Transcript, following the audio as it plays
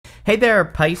Hey there,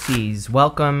 Pisces.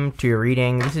 Welcome to your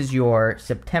reading. This is your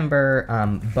September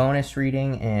bonus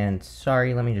reading, and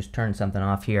sorry, let me just turn something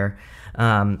off here.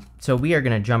 So we are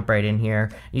going to jump right in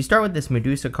here. You start with this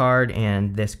Medusa card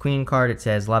and this Queen card. It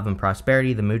says love and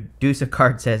prosperity. The Medusa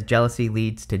card says jealousy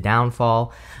leads to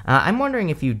downfall. I'm wondering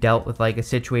if you dealt with like a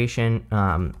situation,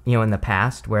 in the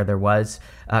past where there was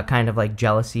kind of like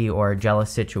jealousy or a jealous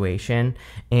situation,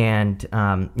 and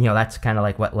that's kind of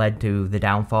like what led to the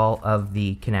downfall of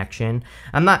the connection.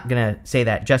 I'm not gonna say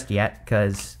that just yet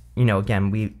because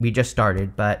again, we just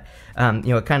started, but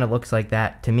it kind of looks like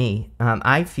that to me.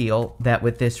 I feel that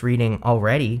with this reading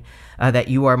already, that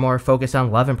you are more focused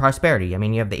on love and prosperity. I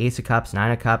mean, you have the Ace of Cups,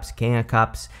 Nine of Cups, King of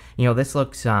Cups. This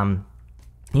looks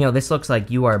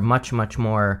like you are much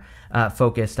more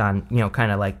focused on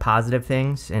kind of like positive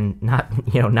things, and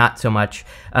not so much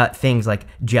things like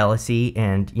jealousy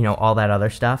and all that other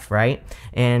stuff, right?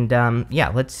 And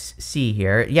let's see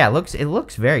here. Yeah, it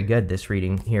looks very good, this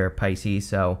reading here, Pisces.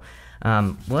 So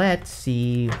let's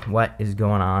see what is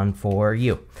going on for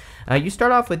you. You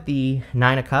start off with the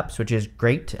Nine of Cups, which is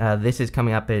great. This is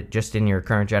coming up just in your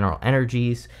current general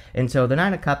energies, and so the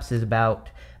Nine of Cups is about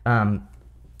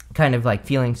kind of like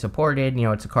feeling supported.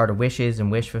 It's a card of wishes and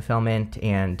wish fulfillment,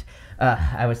 and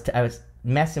I was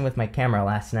messing with my camera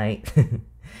last night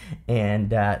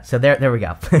and so there we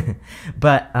go.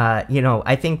 But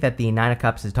I think that the Nine of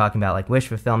Cups is talking about like wish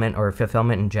fulfillment or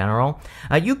fulfillment in general.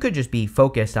 You could just be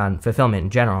focused on fulfillment in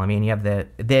general. I mean, you have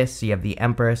you have the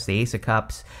Empress, the Ace of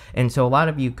Cups, and so a lot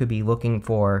of you could be looking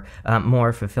for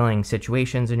more fulfilling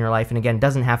situations in your life. And again, it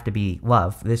doesn't have to be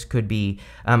love. This could be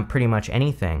pretty much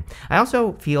anything. I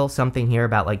also feel something here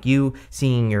about like you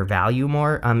seeing your value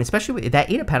more, especially with that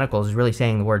Eight of Pentacles is really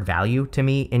saying the word value to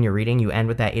me in your reading. You end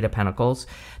with that Eight of Pentacles.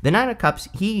 The Nine of Cups,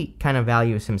 he kind of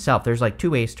values himself. There's like two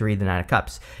ways to read the Nine of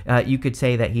Cups. You could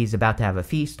say that he's about to have a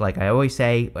feast, like I always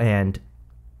say, and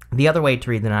the other way to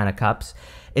read the Nine of Cups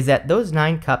is that those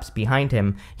 9 cups behind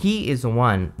him, he is the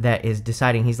one that is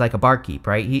deciding. He's like a barkeep,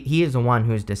 right? He is the one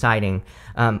who's deciding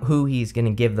who he's going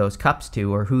to give those cups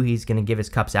to, or who he's going to give his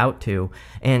cups out to.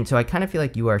 And so I kind of feel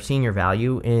like you are seeing your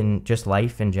value in just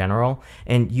life in general,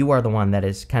 and you are the one that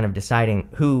is kind of deciding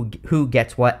who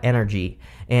gets what energy,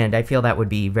 and I feel that would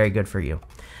be very good for you.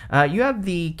 You have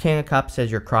the King of Cups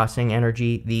as your crossing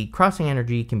energy. The crossing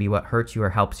energy can be what hurts you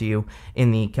or helps you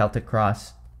in the Celtic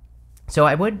cross. So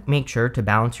I would make sure to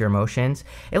balance your emotions.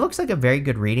 It looks like a very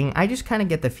good reading. I just kind of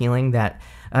get the feeling that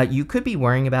you could be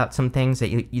worrying about some things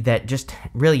that just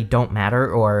really don't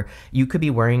matter, or you could be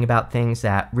worrying about things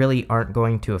that really aren't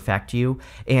going to affect you.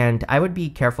 And I would be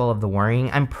careful of the worrying.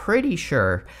 I'm pretty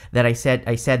sure that I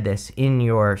said this in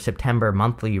your September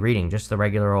monthly reading, just the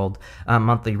regular old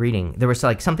monthly reading. There was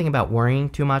like something about worrying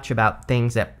too much about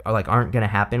things that are like aren't going to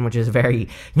happen, which is very,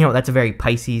 that's a very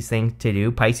Pisces thing to do.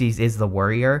 Pisces is the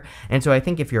worrier. And so I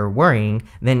think if you're worrying,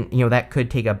 then, that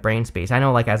could take up brain space. I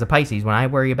know, like, as a Pisces, when I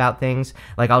worry about things,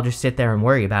 like, I'll just sit there and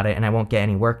worry about it and I won't get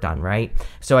any work done, right?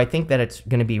 So I think that it's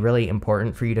going to be really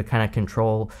important for you to kind of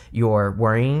control your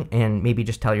worrying, and maybe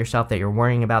just tell yourself that you're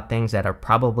worrying about things that are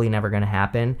probably never going to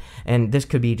happen. And this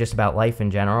could be just about life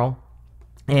in general.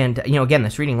 And, again,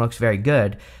 this reading looks very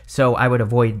good, so I would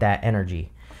avoid that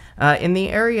energy. In the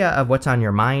area of what's on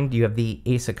your mind, you have the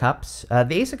Ace of Cups.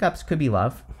 The Ace of Cups could be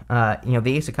love. The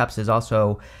Ace of Cups is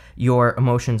also your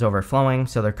emotions overflowing,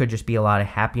 so there could just be a lot of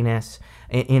happiness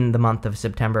in the month of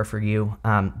September for you.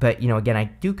 But, again, I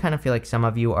do kind of feel like some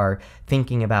of you are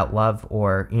thinking about love,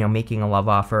 or, making a love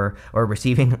offer, or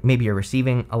maybe you're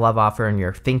receiving a love offer and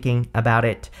you're thinking about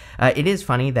it. It is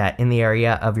funny that in the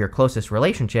area of your closest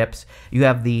relationships, you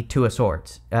have the Two of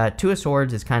Swords. Two of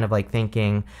Swords is kind of like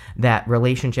thinking that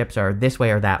relationships are this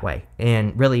way or that way.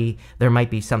 And really, there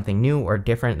might be something new or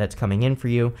different that's coming in for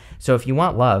you. So if you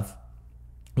want love,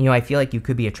 I feel like you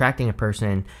could be attracting a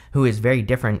person who is very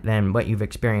different than what you've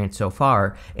experienced so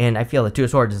far. And I feel the Two of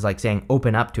Swords is like saying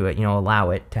open up to it, allow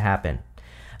it to happen.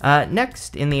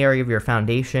 Next, in the area of your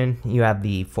foundation, you have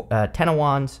the Ten of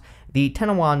Wands. The Ten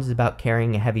of Wands is about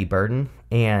carrying a heavy burden.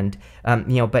 And,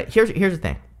 but here's the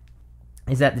thing,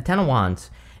 is that the Ten of Wands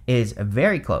is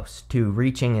very close to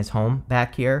reaching his home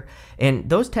back here, and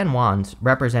those 10 wands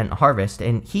represent a harvest,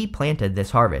 and he planted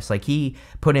this harvest. Like, he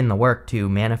put in the work to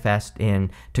manifest and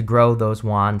to grow those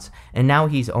wands, and now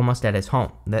he's almost at his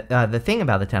home. The thing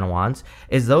about the 10 of wands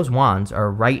is those wands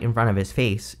are right in front of his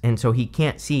face, and so he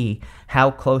can't see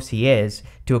how close he is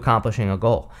to accomplishing a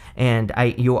goal. And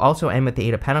you also end with the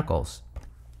Eight of Pentacles.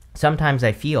 Sometimes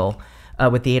I feel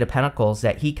with the Eight of Pentacles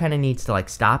that he kind of needs to like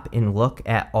stop and look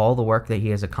at all the work that he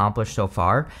has accomplished so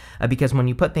far, because when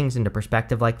you put things into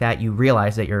perspective like that, you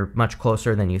realize that you're much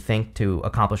closer than you think to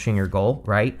accomplishing your goal,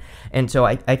 right? And so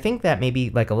I think that maybe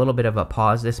like a little bit of a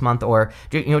pause this month, or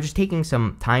just taking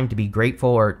some time to be grateful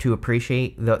or to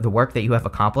appreciate the work that you have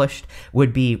accomplished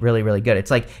would be really, really good.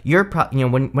 It's like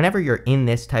whenever you're in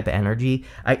this type of energy,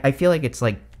 I feel like it's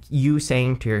like you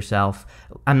saying to yourself,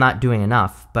 I'm not doing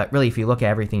enough. But really, if you look at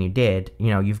everything you did,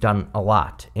 you've done a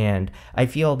lot. And I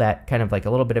feel that kind of like a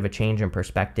little bit of a change in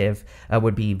perspective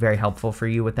would be very helpful for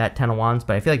you with that 10 of Wands,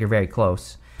 but I feel like you're very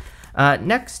close.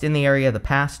 Next, in the area of the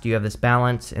past, you have this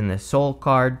Balance and the Soul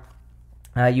card.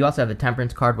 You also have the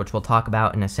Temperance card, which we'll talk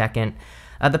about in a second.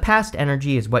 The past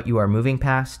energy is what you are moving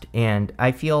past, and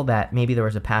I feel that maybe there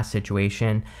was a past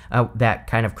situation that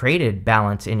kind of created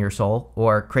balance in your soul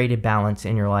or created balance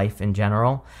in your life in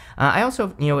general. I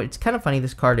also, it's kind of funny,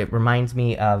 this card, it reminds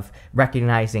me of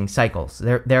recognizing cycles.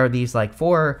 There are these like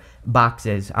 4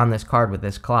 boxes on this card with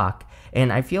this clock,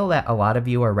 and I feel that a lot of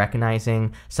you are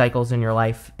recognizing cycles in your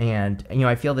life, and,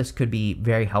 I feel this could be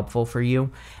very helpful for you,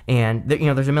 and,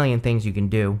 there's a million things you can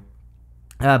do.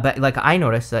 But like I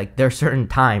notice, like there are certain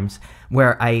times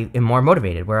where I am more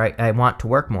motivated, where I want to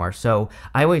work more. So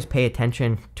I always pay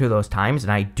attention to those times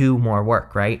and I do more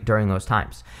work, right, during those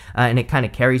times. And it kind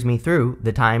of carries me through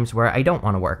the times where I don't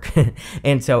want to work.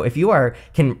 And so if you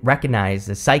can recognize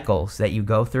the cycles that you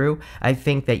go through, I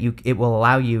think that it will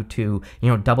allow you to,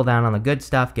 double down on the good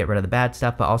stuff, get rid of the bad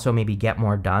stuff, but also maybe get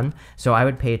more done. So I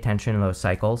would pay attention to those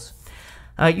cycles.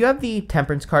 You have the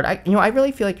Temperance card. I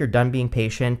really feel like you're done being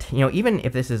patient. Even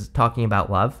if this is talking about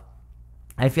love,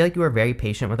 I feel like you are very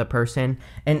patient with a person,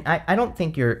 and I don't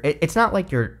think it's not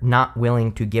like you're not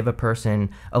willing to give a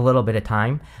person a little bit of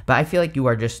time, but I feel like you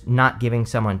are just not giving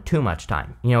someone too much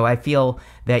time. I feel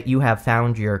that you have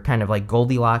found your kind of like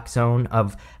Goldilocks zone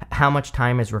of how much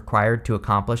time is required to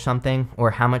accomplish something, or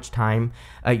how much time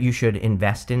you should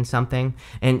invest in something.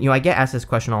 And I get asked this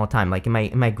question all the time, like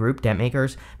in my group, DENT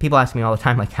Makers, people ask me all the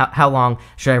time, like how long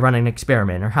should I run an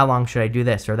experiment, or how long should I do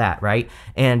this or that, right?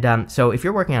 And so if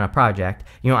you're working on a project,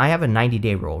 I have a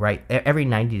 90-day rule, right? Every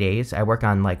 90 days, I work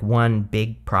on like one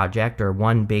big project or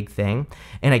one big thing,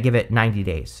 and I give it 90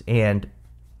 days. And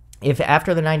if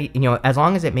after the 90, as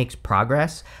long as it makes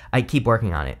progress, I keep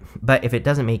working on it. But if it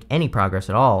doesn't make any progress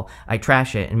at all, I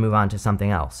trash it and move on to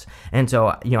something else. And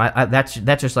so, that's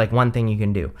just like one thing you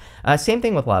can do. Same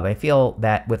thing with love. I feel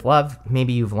that with love,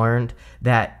 maybe you've learned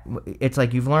that it's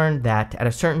like you've learned that at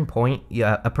a certain point,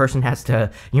 a person has to,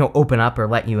 open up or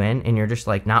let you in, and you're just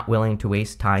like not willing to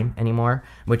waste time anymore,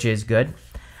 which is good.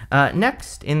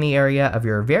 Next, in the area of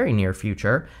your very near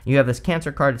future, you have this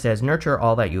Cancer card. It says, nurture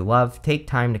all that you love. Take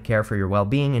time to care for your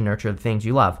well-being and nurture the things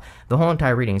you love. The whole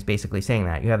entire reading is basically saying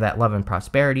that. You have that love and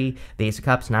prosperity, the Ace of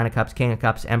Cups, Nine of Cups, King of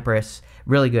Cups, Empress.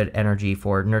 Really good energy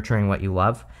for nurturing what you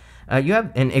love.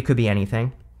 And it could be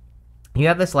anything. You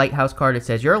have this Lighthouse card. It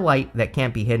says, you're a light that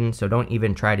can't be hidden, so don't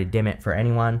even try to dim it for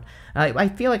anyone. I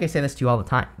feel like I say this to you all the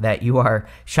time, that you are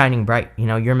shining bright.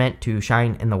 You're meant to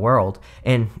shine in the world,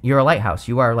 and you're a lighthouse.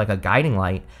 You are like a guiding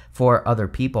light for other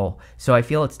people. So I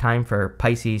feel it's time for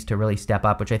Pisces to really step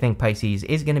up, which I think Pisces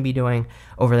is going to be doing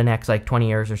over the next like 20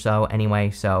 years or so anyway.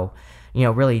 So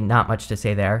really not much to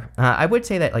say there. I would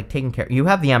say that like taking care, you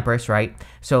have the Empress, right?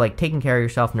 So like taking care of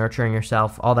yourself, nurturing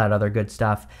yourself, all that other good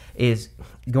stuff is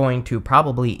going to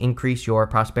probably increase your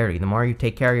prosperity. The more you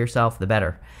take care of yourself, the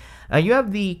better. You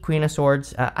have the Queen of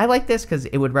Swords. I like this because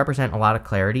it would represent a lot of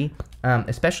clarity,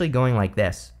 especially going like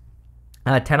this.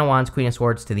 10 of Wands, Queen of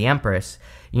Swords to the Empress,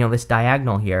 this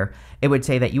diagonal here, it would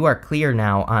say that you are clear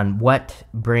now on what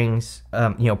brings,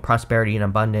 prosperity and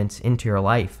abundance into your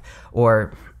life,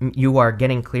 or you are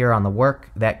getting clear on the work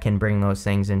that can bring those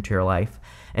things into your life.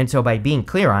 And so by being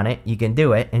clear on it, you can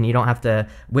do it, and you don't have to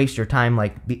waste your time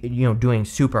like, doing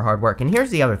super hard work. And here's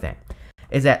the other thing,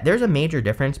 is that there's a major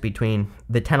difference between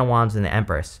the 10 of Wands and the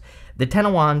Empress. The 10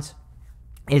 of Wands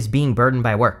is being burdened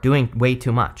by work, doing way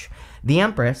too much. The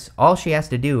Empress, all she has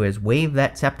to do is wave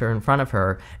that scepter in front of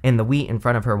her, and the wheat in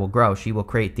front of her will grow. She will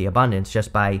create the abundance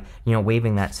just by,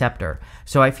 waving that scepter.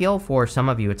 So I feel for some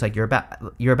of you, it's like you're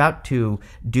about to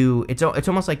do, it's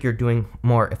almost like you're doing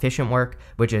more efficient work,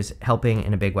 which is helping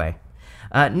in a big way.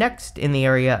 Next, in the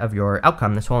area of your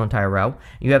outcome, this whole entire row,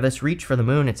 you have this Reach for the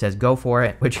Moon. It says go for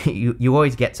it, which you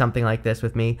always get something like this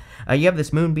with me. You have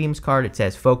this Moonbeams card. It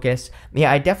says focus.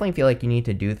 Yeah, I definitely feel like you need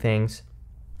to do things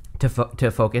to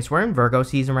focus. We're in Virgo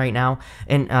season right now,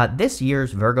 and this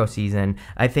year's Virgo season,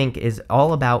 I think, is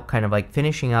all about kind of like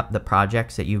finishing up the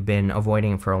projects that you've been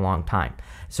avoiding for a long time.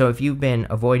 So if you've been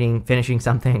avoiding finishing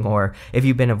something, or if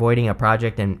you've been avoiding a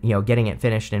project and, getting it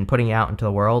finished and putting it out into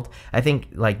the world, I think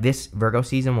like this Virgo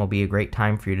season will be a great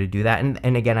time for you to do that.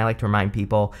 And again, I like to remind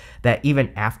people that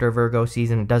even after Virgo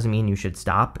season, it doesn't mean you should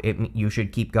stop. You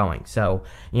should keep going. So,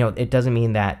 it doesn't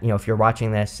mean that, if you're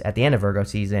watching this at the end of Virgo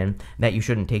season, that you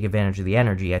shouldn't take advantage of the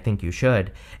energy. I think you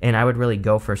should. And I would really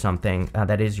go for something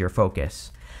that is your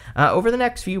focus. Over the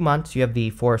next few months, you have the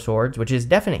Four of Swords, which is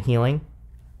definite healing.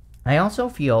 I also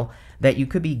feel that you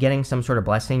could be getting some sort of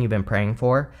blessing you've been praying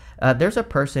for. There's a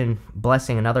person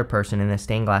blessing another person in this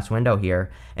stained glass window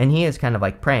here, and he is kind of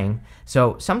like praying.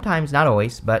 So sometimes, not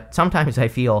always, but sometimes I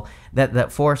feel that the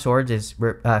Four of Swords is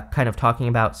kind of talking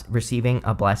about receiving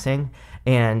a blessing.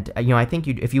 And, I think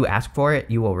if you ask for it,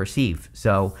 you will receive.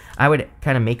 So I would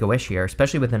kind of make a wish here,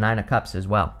 especially with the Nine of Cups as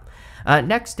well.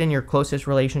 Next, in your closest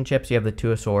relationships, you have the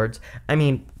Two of Swords. I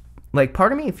mean, like,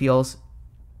 part of me feels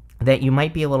that you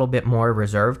might be a little bit more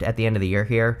reserved at the end of the year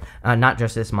here, not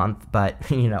just this month, but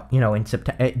in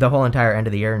September, the whole entire end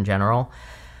of the year in general.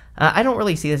 I don't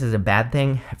really see this as a bad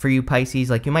thing for you, Pisces.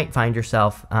 Like, you might find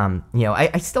yourself,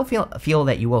 I still feel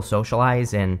that you will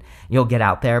socialize and you'll get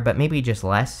out there, but maybe just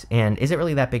less. And is it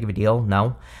really that big of a deal?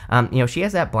 No. She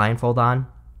has that blindfold on,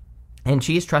 and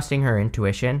she's trusting her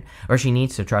intuition, or she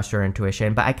needs to trust her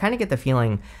intuition. But I kind of get the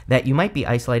feeling that you might be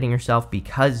isolating yourself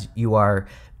because you are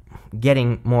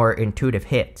getting more intuitive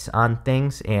hits on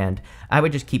things, and I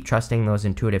would just keep trusting those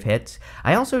intuitive hits.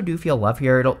 I also do feel love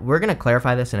here. We're going to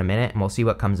clarify this in a minute, and we'll see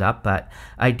what comes up, but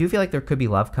I do feel like there could be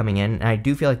love coming in, and I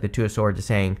do feel like the Two of Swords is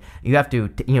saying you have to,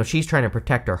 she's trying to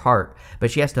protect her heart,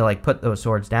 but she has to like put those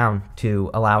swords down to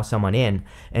allow someone in,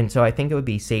 and so I think it would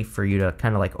be safe for you to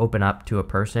kind of like open up to a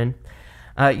person.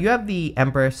 You have the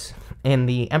Empress, and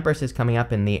the Empress is coming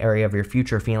up in the area of your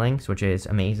future feelings, which is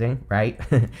amazing, right?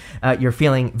 You're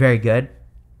feeling very good.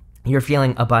 You're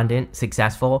feeling abundant,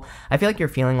 successful. I feel like you're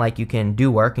feeling like you can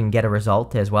do work and get a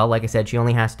result as well. Like I said, she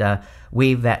only has to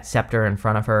wave that scepter in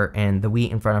front of her, and the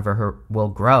wheat in front of her will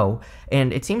grow.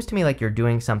 And it seems to me like you're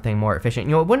doing something more efficient.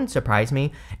 It wouldn't surprise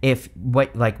me if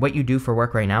what you do for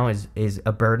work right now is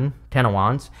a burden, 10 of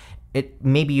Wands.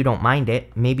 Maybe you don't mind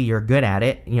it. Maybe you're good at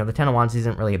it. The Ten of Wands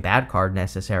isn't really a bad card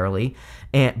necessarily.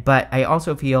 But I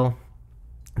also feel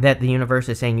that the universe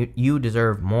is saying you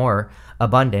deserve more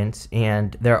abundance,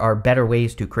 and there are better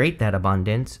ways to create that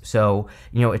abundance. So,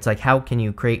 it's like, how can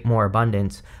you create more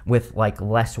abundance with like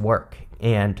less work?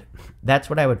 And that's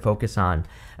what I would focus on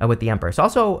with the Empress.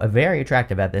 Also, very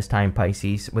attractive at this time,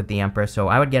 Pisces, with the Empress. So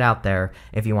I would get out there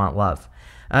if you want love.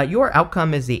 Your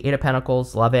outcome is the Eight of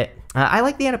Pentacles. Love it. I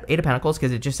like the Eight of Pentacles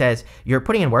because it just says you're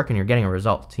putting in work and you're getting a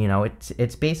result.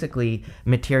 It's basically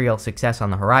material success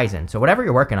on the horizon. So whatever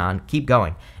you're working on, keep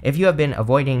going. If you have been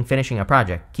avoiding finishing a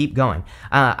project, keep going.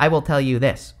 I will tell you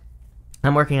this.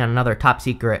 I'm working on another top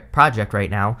secret project right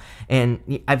now,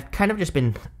 and I've kind of just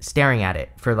been staring at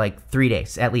it for like 3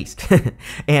 days at least,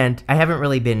 and I haven't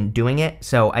really been doing it,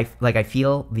 so I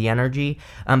feel the energy,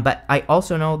 but I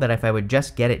also know that if I would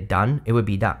just get it done, it would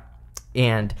be done.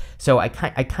 And so I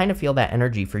kind of feel that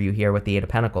energy for you here with the Eight of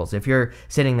Pentacles. If you're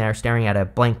sitting there staring at a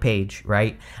blank page,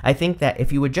 right, I think that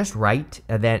if you would just write,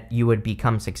 that you would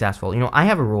become successful. I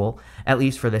have a rule, at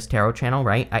least for this tarot channel,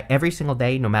 right? Every single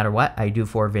day, no matter what, I do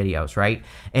 4 videos, right?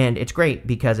 And it's great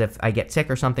because if I get sick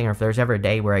or something, or if there's ever a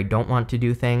day where I don't want to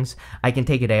do things, I can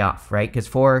take a day off, right? Because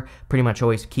 4 pretty much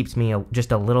always keeps me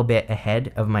just a little bit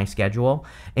ahead of my schedule.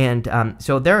 And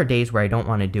so there are days where I don't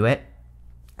want to do it.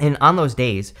 And on those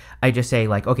days, I just say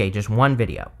like, okay, just 1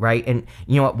 video, right? And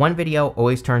you know what? 1 video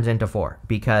always turns into 4,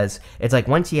 because it's like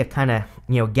once you kind of,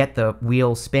 get the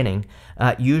wheels spinning,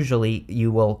 usually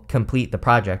you will complete the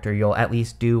project, or you'll at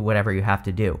least do whatever you have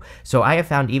to do. So I have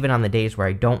found even on the days where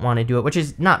I don't want to do it, which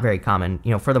is not very common,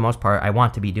 for the most part, I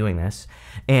want to be doing this.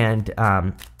 And,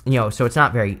 so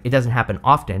it doesn't happen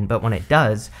often, but when it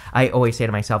does, I always say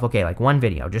to myself, okay, like 1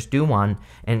 video, just do 1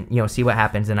 and, see what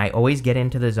happens. And I always get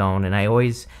into the zone, and I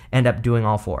always end up doing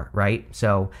all 4, right?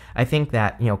 So I think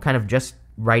that, kind of just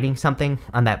writing something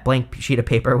on that blank sheet of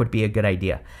paper would be a good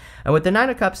idea. With the Nine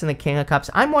of Cups and the King of Cups,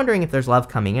 I'm wondering if there's love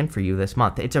coming in for you this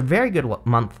month. It's a very good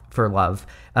month for love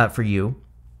for you.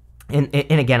 And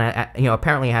again,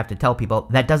 apparently I have to tell people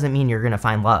that doesn't mean you're going to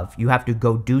find love. You have to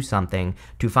go do something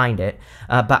to find it.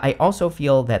 But I also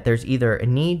feel that there's either a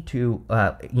need to,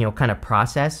 kind of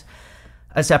process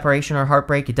a separation or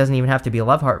heartbreak. It doesn't even have to be a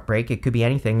love heartbreak. It could be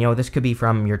anything. This could be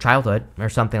from your childhood or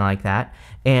something like that.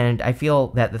 And I feel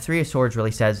that the Three of Swords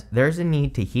really says there's a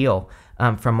need to heal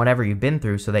from whatever you've been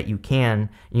through, so that you can,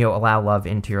 allow love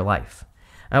into your life.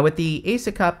 With the Ace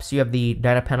of Cups, you have the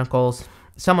Knight of Pentacles.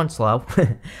 someone slow.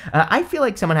 I feel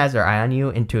like someone has their eye on you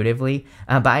intuitively,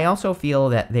 but I also feel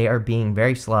that they are being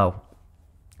very slow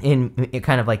in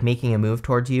kind of like making a move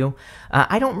towards you.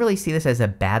 I don't really see this as a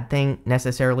bad thing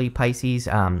necessarily, Pisces,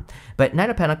 but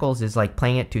Knight of Pentacles is like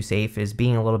playing it too safe, is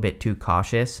being a little bit too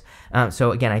cautious.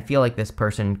 So again, I feel like this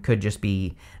person could just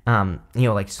be,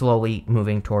 like slowly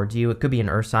moving towards you. It could be an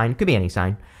earth sign, it could be any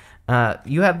sign.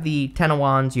 You have the Ten of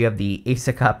Wands, you have the Ace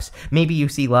of Cups. Maybe you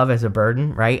see love as a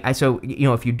burden, right? So,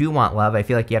 if you do want love, I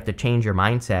feel like you have to change your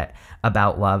mindset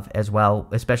about love as well,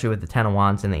 especially with the Ten of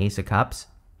Wands and the Ace of Cups.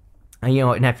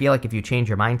 And I feel like if you change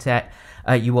your mindset,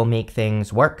 you will make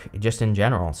things work just in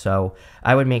general. So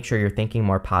I would make sure you're thinking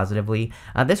more positively.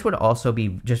 This would also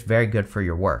be just very good for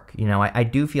your work. I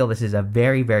do feel this is a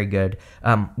very, very good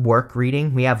work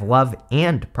reading. We have love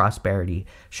and prosperity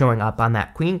showing up on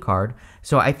that Queen card.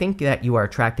 So I think that you are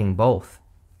attracting both.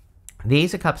 The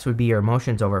Ace of Cups would be your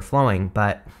emotions overflowing,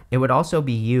 but it would also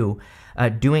be you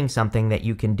doing something that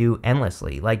you can do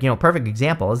endlessly. Like, perfect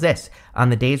example is this. On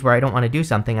the days where I don't want to do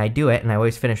something, I do it, and I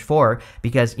always finish 4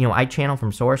 because, I channel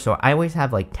from source, so I always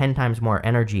have like 10 times more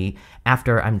energy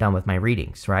after I'm done with my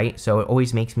readings, right? So it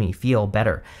always makes me feel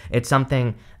better. It's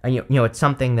something, it's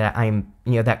something that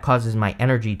that causes my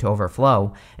energy to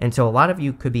overflow. And so a lot of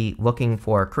you could be looking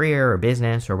for a career or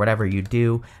business or whatever you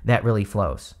do that really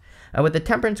flows. With the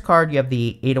Temperance card, you have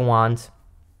the Eight of Wands.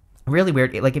 Really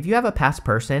weird. Like, if you have a past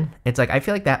person, it's like, I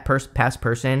feel like that past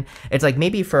person, it's like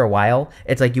maybe for a while,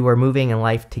 it's like you were moving in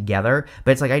life together,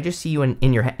 but it's like I just see you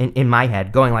in my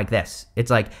head going like this. It's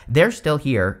like they're still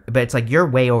here, but it's like you're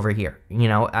way over here.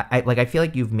 I feel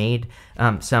like you've made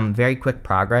some very quick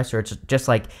progress, or it's just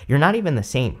like you're not even the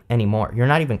same anymore. You're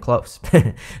not even close.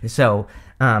 So,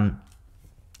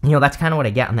 that's kind of what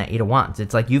I get on that Eight of Wands.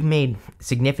 It's like you've made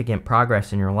significant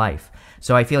progress in your life.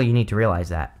 So I feel you need to realize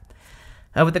that.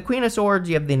 With the Queen of Swords,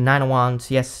 you have the Nine of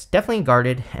Wands. Yes, definitely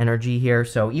guarded energy here.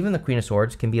 So even the Queen of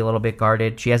Swords can be a little bit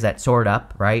guarded. She has that sword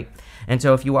up, right? And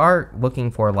so if you are looking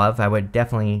for love, I would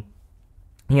definitely,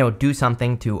 do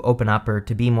something to open up or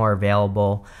to be more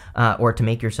available, or to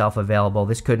make yourself available.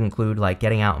 This could include like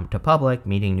getting out into public,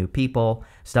 meeting new people,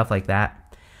 stuff like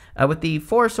that. With the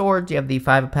Four of Swords, you have the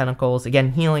Five of Pentacles.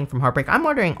 Again, healing from heartbreak. I'm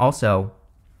wondering also,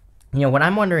 when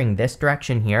I'm wondering this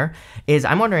direction here is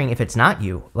I'm wondering if it's not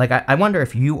you. Like, I wonder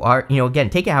if you are, again,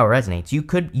 take it how it resonates. You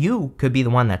could be the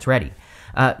one that's ready.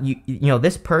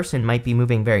 This person might be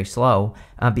moving very slow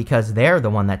because they're the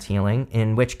one that's healing,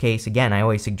 in which case, again, I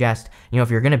always suggest, if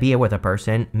you're going to be with a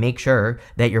person, make sure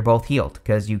that you're both healed,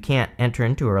 because you can't enter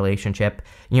into a relationship,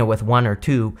 with one or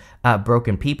two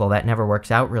broken people. That never works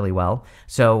out really well.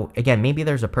 So again, maybe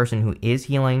there's a person who is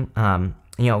healing,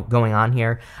 going on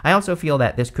here. I also feel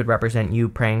that this could represent you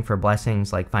praying for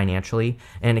blessings, like financially.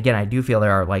 And again, I do feel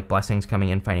there are like blessings coming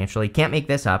in financially. Can't make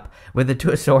this up. With the Two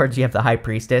of Swords, you have the High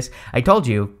Priestess. I told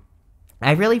you,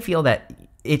 I really feel that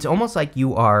it's almost like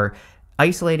you are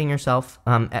isolating yourself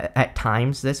at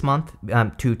times this month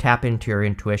to tap into your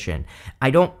intuition.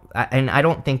 I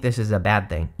don't think this is a bad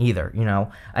thing either.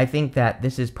 I think that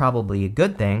this is probably a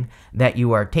good thing that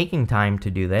you are taking time to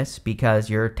do this,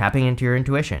 because you're tapping into your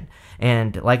intuition.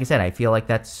 And like I said, I feel like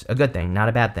that's a good thing, not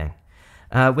a bad thing.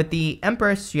 With the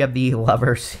Empress, you have the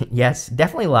Lovers. Yes,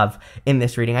 definitely love in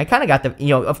this reading. I kind of got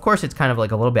the, of course it's kind of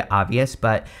like a little bit obvious,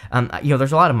 but,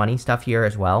 there's a lot of money stuff here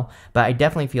as well. But I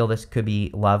definitely feel this could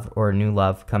be love or new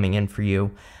love coming in for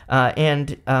you.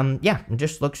 Yeah, it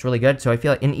just looks really good. So I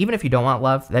feel like, and even if you don't want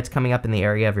love, that's coming up in the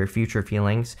area of your future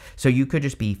feelings. So you could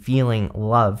just be feeling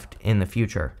loved in the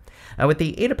future. With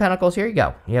the Eight of Pentacles, here you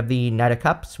go. You have the Knight of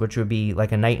Cups, which would be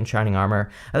like a knight in shining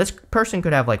armor. This person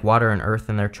could have like water and earth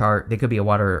in their chart. They could be a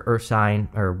water or earth sign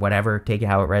or whatever. Take it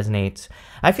how it resonates.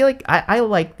 I feel like I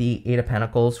like the Eight of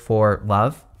Pentacles for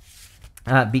love,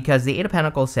 because the Eight of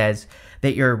Pentacles says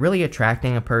that you're really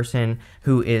attracting a person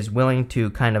who is willing to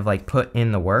kind of like put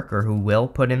in the work, or who will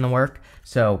put in the work.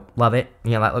 So love it.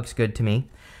 That looks good to me.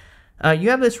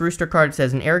 You have this Rooster card that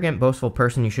says, an arrogant, boastful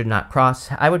person you should not cross.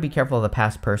 I would be careful of the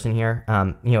past person here.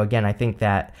 Again, I think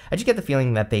that, I just get the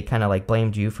feeling that they kind of like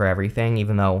blamed you for everything,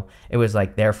 even though it was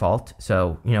like their fault.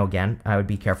 So, again, I would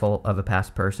be careful of a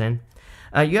past person.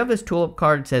 You have this Tulip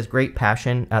card that says, great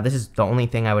passion. This is the only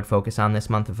thing I would focus on this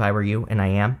month if I were you, and I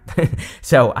am.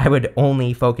 So I would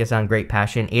only focus on great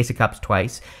passion. Ace of Cups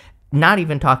twice. Not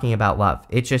even talking about love.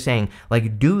 It's just saying,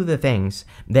 like, do the things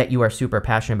that you are super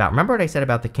passionate about. Remember what I said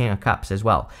about the King of Cups as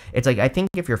well. It's like, I think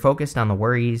if you're focused on the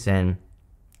worries and,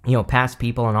 past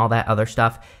people and all that other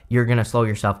stuff, you're going to slow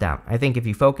yourself down. I think if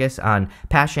you focus on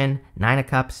passion, Nine of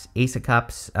Cups, Ace of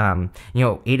Cups,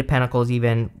 Eight of Pentacles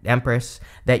even, Empress,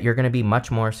 that you're going to be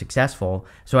much more successful.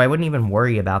 So I wouldn't even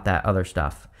worry about that other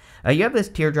stuff. You have this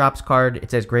teardrops card.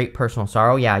 It says great personal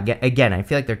sorrow. Yeah, again, I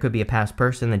feel like there could be a past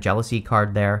person, the jealousy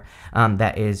card there,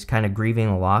 that is kind of grieving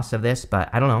the loss of this. But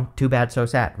I don't know, too bad, so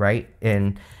sad, right?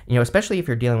 And especially if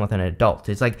you're dealing with an adult,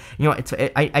 it's like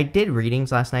I did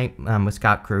readings last night with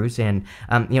Scott Cruz, and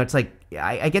it's like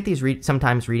I get these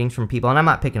sometimes readings from people, and I'm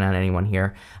not picking on anyone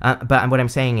here, but what I'm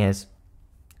saying is,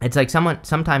 it's like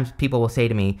sometimes people will say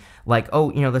to me, like,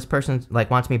 oh, this person like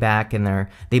wants me back, and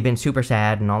they've been super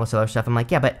sad and all this other stuff. I'm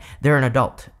like, yeah, but they're an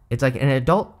adult. It's like an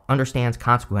adult understands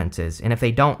consequences, and if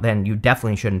they don't, then you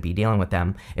definitely shouldn't be dealing with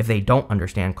them if they don't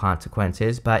understand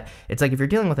consequences. But it's like if you're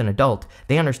dealing with an adult,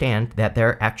 they understand that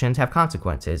their actions have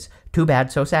consequences. Too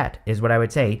bad, so sad, is what I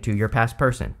would say to your past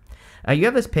person. You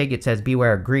have this pig. It says,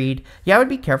 beware of greed. Yeah, I would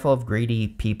be careful of greedy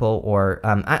people, or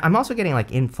I'm also getting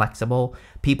like inflexible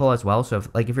people as well. So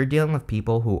if you're dealing with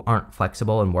people who aren't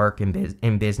flexible in work,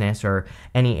 in business, or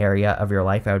any area of your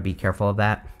life, I would be careful of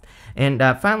that. And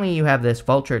finally, you have this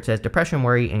vulture. It says, depression,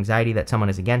 worry, anxiety that someone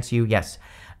is against you. Yes,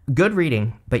 good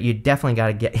reading, but you definitely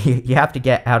got to you have to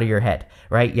get out of your head,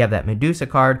 right? You have that Medusa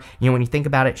card. When you think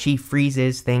about it, she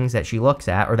freezes things that she looks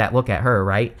at or that look at her,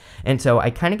 right? And so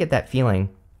I kind of get that feeling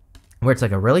where it's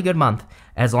like a really good month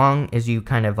as long as you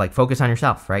kind of like focus on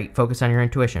yourself, right? Focus on your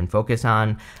intuition, focus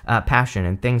on passion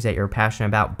and things that you're passionate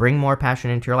about. Bring more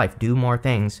passion into your life. Do more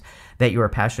things that you are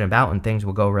passionate about, and things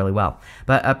will go really well.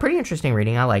 But a pretty interesting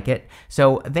reading. I like it.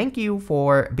 So thank you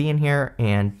for being here,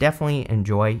 and definitely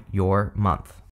enjoy your month.